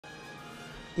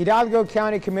Hidalgo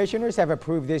County Commissioners have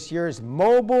approved this year's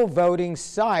mobile voting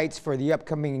sites for the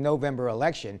upcoming November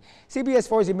election. CBS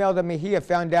 4's Imelda Mejia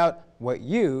found out what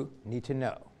you need to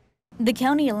know. The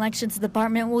County Elections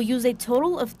Department will use a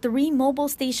total of 3 mobile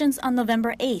stations on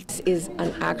November 8th. This is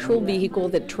an actual vehicle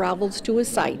that travels to a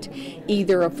site,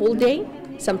 either a full day,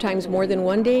 sometimes more than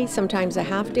one day, sometimes a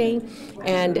half day.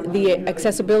 And the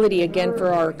accessibility, again,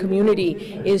 for our community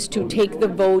is to take the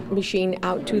vote machine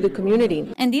out to the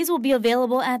community. And these will be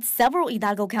available at several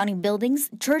Hidalgo County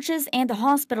buildings, churches, and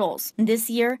hospitals.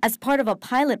 This year, as part of a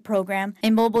pilot program,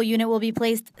 a mobile unit will be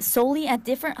placed solely at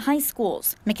different high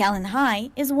schools. McAllen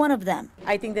High is one of them.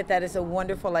 I think that is a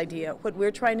wonderful idea. What we're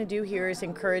trying to do here is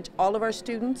encourage all of our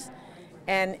students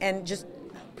and just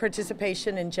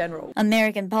participation in general.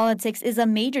 American politics is a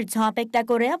major topic that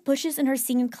Correa pushes in her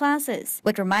senior classes,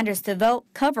 with reminders to vote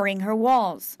covering her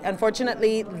walls.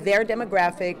 Unfortunately, their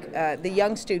demographic, the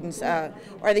young students,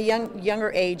 or the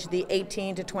younger age, the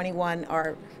 18 to 21,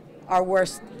 are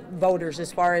worst voters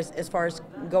as far as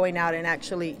going out and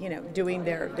actually, doing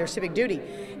their civic duty.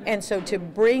 And so to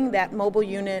bring that mobile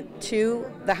unit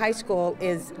to the high school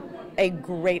is a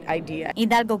great idea.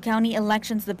 Hidalgo County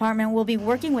Elections Department will be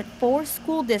working with 4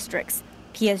 school districts: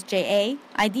 PSJA,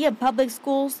 Idea Public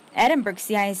Schools, Edinburgh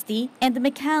CISD, and the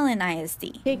McAllen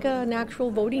ISD. Take an actual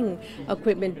voting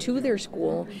equipment to their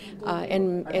school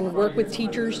and work with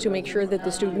teachers to make sure that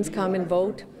the students come and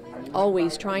vote.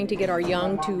 Always trying to get our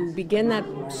young to begin that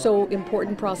so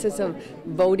important process of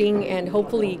voting and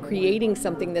hopefully creating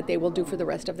something that they will do for the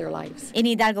rest of their lives. In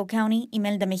Hidalgo County,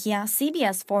 Imelda Mejia,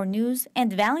 CBS 4 News,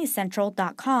 and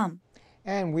ValleyCentral.com.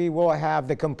 And we will have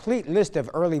the complete list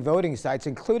of early voting sites,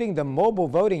 including the mobile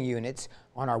voting units,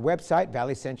 on our website,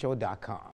 ValleyCentral.com.